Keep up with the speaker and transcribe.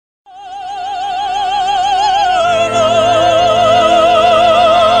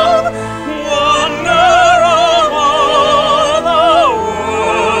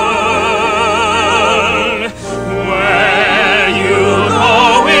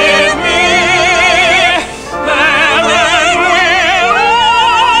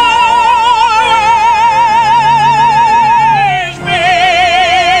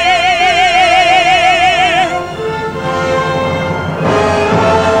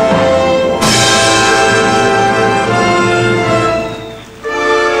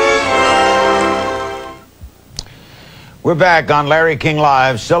We're back on Larry King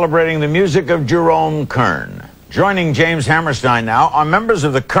Live, celebrating the music of Jerome Kern. Joining James Hammerstein now are members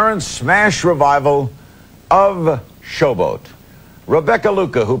of the current smash revival of Showboat. Rebecca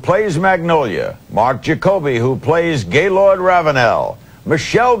Luca, who plays Magnolia. Mark Jacoby, who plays Gaylord Ravenel.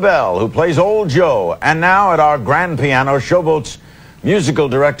 Michel Bell, who plays Old Joe. And now at our grand piano, Showboat's musical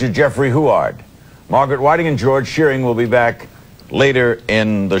director, Jeorfy Huard. Margaret Whiting and George Shearing will be back later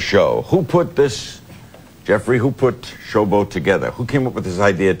in the show. Who put this, Jeorfy, who put Showboat together? Who came up with this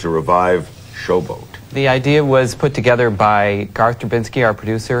idea to revive Showboat? The idea was put together by Garth Drabinsky, our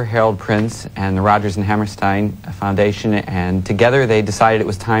producer, Harold Prince, and the Rodgers and Hammerstein Foundation, and together they decided it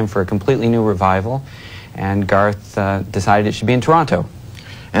was time for a completely new revival, and Garth decided it should be in Toronto.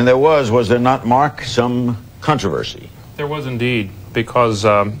 And there was there not, Mark, some controversy? There was indeed, because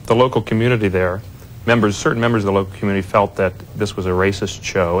the local community there, certain members of the local community felt that this was a racist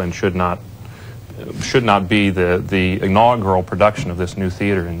show and should not be the inaugural production of this new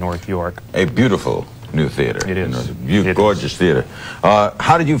theater in North York. A beautiful new theater. It is. Gorgeous theater.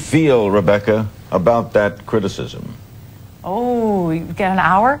 How did you feel, Rebecca, about that criticism? Oh, you get an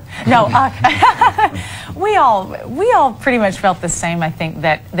hour? No, we all pretty much felt the same. I think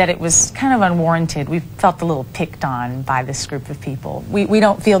that it was kind of unwarranted. We felt a little picked on by this group of people. We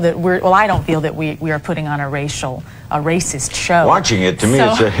don't feel that I don't feel that we are putting on a racist show. Watching it, to me,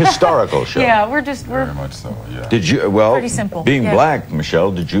 it's a historical show. Yeah, we're very much so. Yeah. Did you? Well, pretty simple. Being black,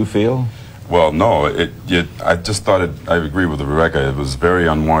 Michelle, did you feel? Well, no, I just thought I agree with Rebecca. It was very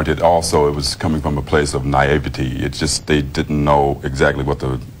unwarranted. Also, it was coming from a place of naivety. It's just they didn't know exactly what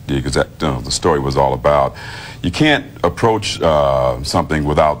the story was all about. You can't approach something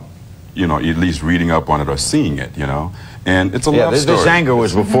without, at least reading up on it or seeing it, And it's a love story. This anger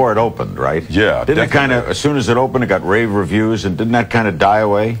was before it opened, right? Yeah. Didn't it kind of, as soon as it opened, it got rave reviews, and didn't that kind of die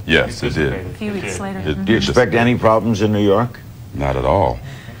away? Yes, it did. A few weeks later. Do you expect any problems in New York? Not at all.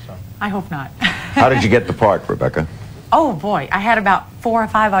 I hope not. How did you get the part, Rebecca? Oh, boy. I had about 4 or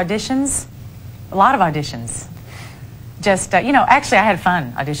 5 auditions. A lot of auditions. Just, actually, I had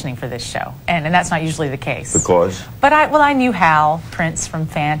fun auditioning for this show. And that's not usually the case. Because? But I knew Hal Prince from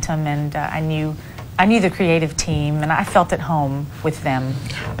Phantom, and I knew the creative team, and I felt at home with them.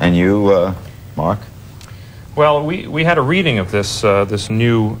 And you, Mark? Well, we had a reading of this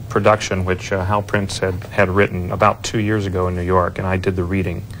new production, which Hal Prince had written about 2 years ago in New York, and I did the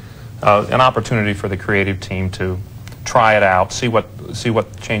reading. An opportunity for the creative team to try it out, see what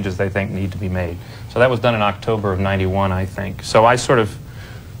changes they think need to be made. So that was done in October of '91, I think. So I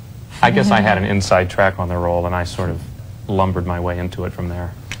guess I had an inside track on the role, and I sort of lumbered my way into it from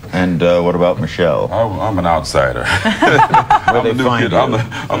there. And what about Michelle? I'm an outsider. I'm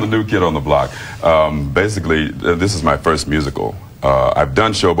the new kid on the block. Basically, this is my first musical. I've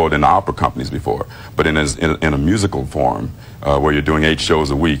done Showboat in opera companies before, but in a musical form, where you're doing 8 shows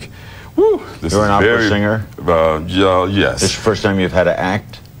a week. Woo, You're an opera singer? Yes. This is the first time you've had to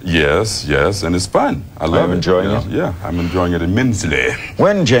act? Yes, and it's fun. I love it. Enjoying it? Yeah, I'm enjoying it immensely.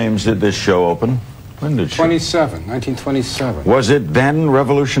 When, James, did this show open? When did 1927. Was it then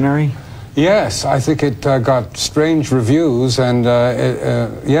revolutionary? Yes, I think it got strange reviews, and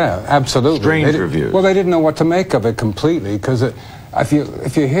yeah, absolutely. Strange reviews? Well, they didn't know what to make of it completely, because if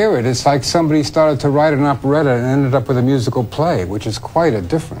you hear it, it's like somebody started to write an operetta and ended up with a musical play, which is quite a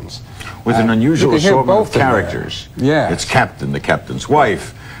difference. With an unusual assortment of both characters. Yeah. It's Captain, the Captain's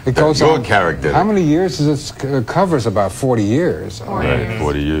wife. It goes your on. character. How many years does it covers? About 40 years.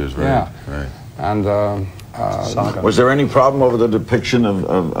 40 years, right. Yeah. Right. And was there any problem over the depiction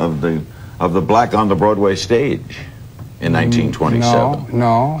of the black on the Broadway stage in 1927?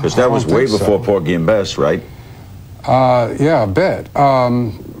 No. Because that was way before Porgy and Bess, right? Yeah, a bit.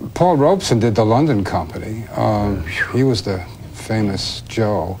 Paul Robeson did the London Company. He was the famous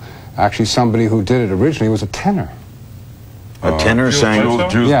Joe. Actually, somebody who did it originally was a tenor. A tenor sang?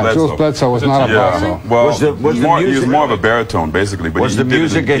 Jules Bledsoe was not a basso. Well, he was more of a baritone, basically. But was the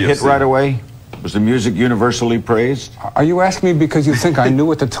music a hit right away? Was the music universally praised? Are you asking me because you think I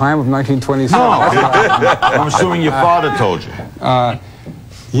knew at the time of 1927? No. I'm assuming your father told you.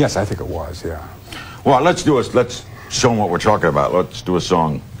 Yes, I think it was, yeah. Well, let's show them what we're talking about. Let's do a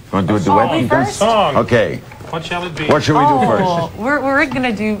song. You want to do a duet? First? Song. Okay. What shall it be? What should we do first? We're going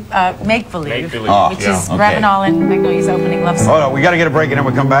to do Make Believe, which is okay. Ravenel and Magnolia's opening love song. Hold on, we got to get a break and then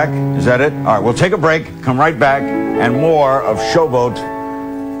we'll come back. Is that it? All right, we'll take a break, come right back, and more of Showboat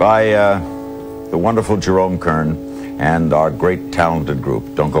by the wonderful Jerome Kern and our great talented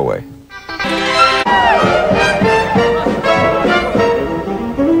group. Don't go away.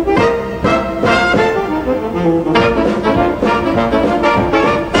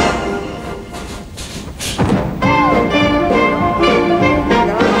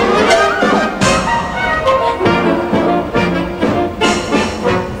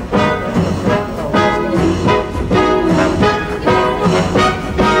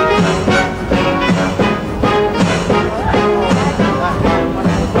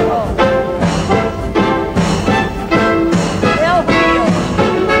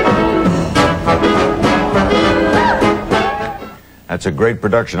 It's a great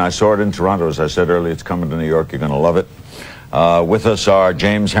production. I saw it in Toronto. As I said earlier, it's coming to New York. You're going to love it. With us are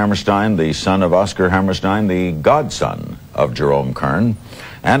James Hammerstein, the son of Oscar Hammerstein, the godson of Jerome Kern.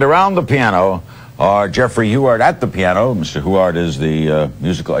 And around the piano are Jeorfy Huard at the piano. Mr. Huard is the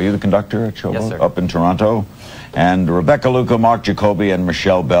musical... Are you the conductor at Showboat? Yes, sir. Up in Toronto. And Rebecca Luca, Mark Jacoby, and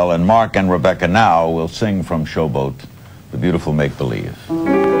Michel Bell. And Mark and Rebecca now will sing from Showboat, the beautiful Make Believe.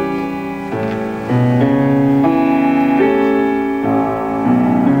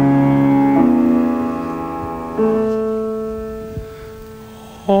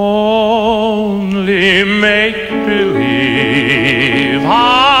 Only make believe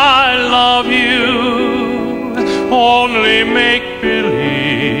I love you. Only make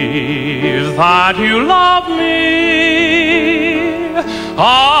believe that you love me.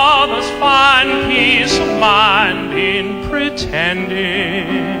 Others find peace of mind in pretending.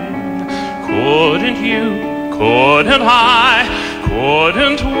 Couldn't you, couldn't I,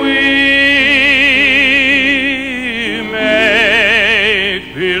 couldn't we?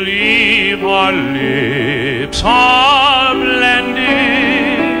 Our lips are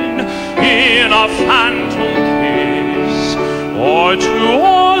blending in a phantom kiss, or two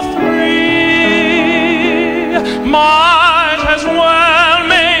or three. Might as well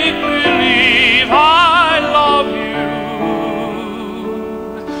make believe I love you,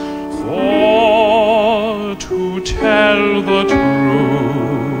 for to tell the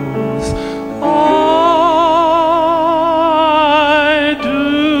truth,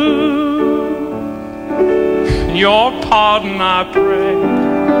 your pardon I pray.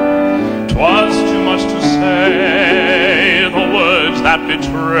 'Twas too much to say the words that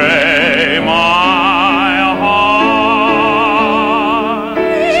betray my heart.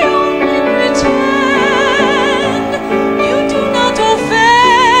 We only pretend you do not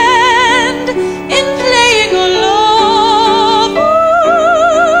offend in playing a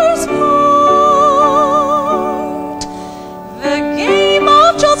lover's part. The game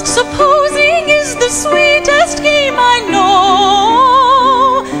of just supposing is the sweetest game I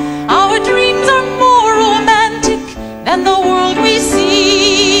know. Our dreams are more romantic than the world we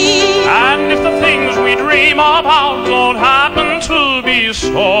see. And if the things we dream about don't happen to be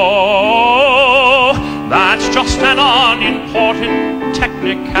so, that's just an unimportant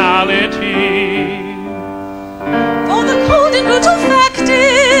technicality. For the cold and brutal fact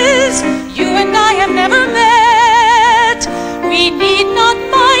is, you and I have never met. We need not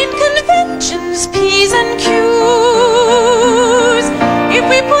mind conventions, P's and Q's. If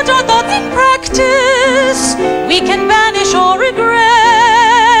we put our thoughts in practice, we can banish all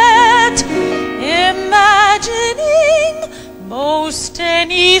regret, imagining most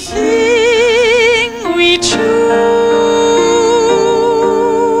anything we choose.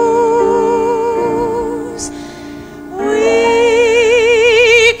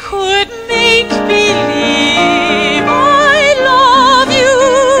 We could make believe I love you.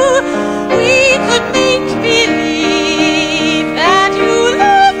 We could make believe that you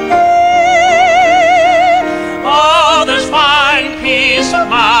love me. Others find peace of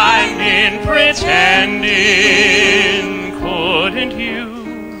mind in pretending. Couldn't you,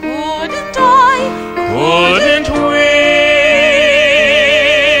 Couldn't I? couldn't we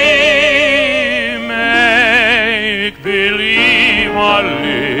make believe our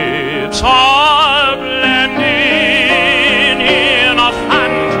lips are blending in a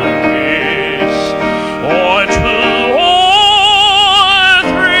phantom kiss, or two or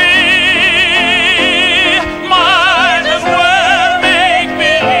three? Might as well make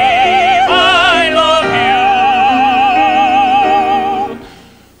believe I love you,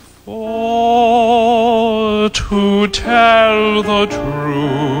 for to tell the truth,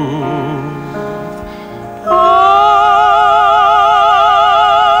 I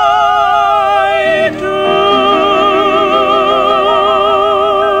do.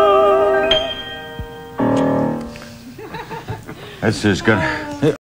 That's just gonna...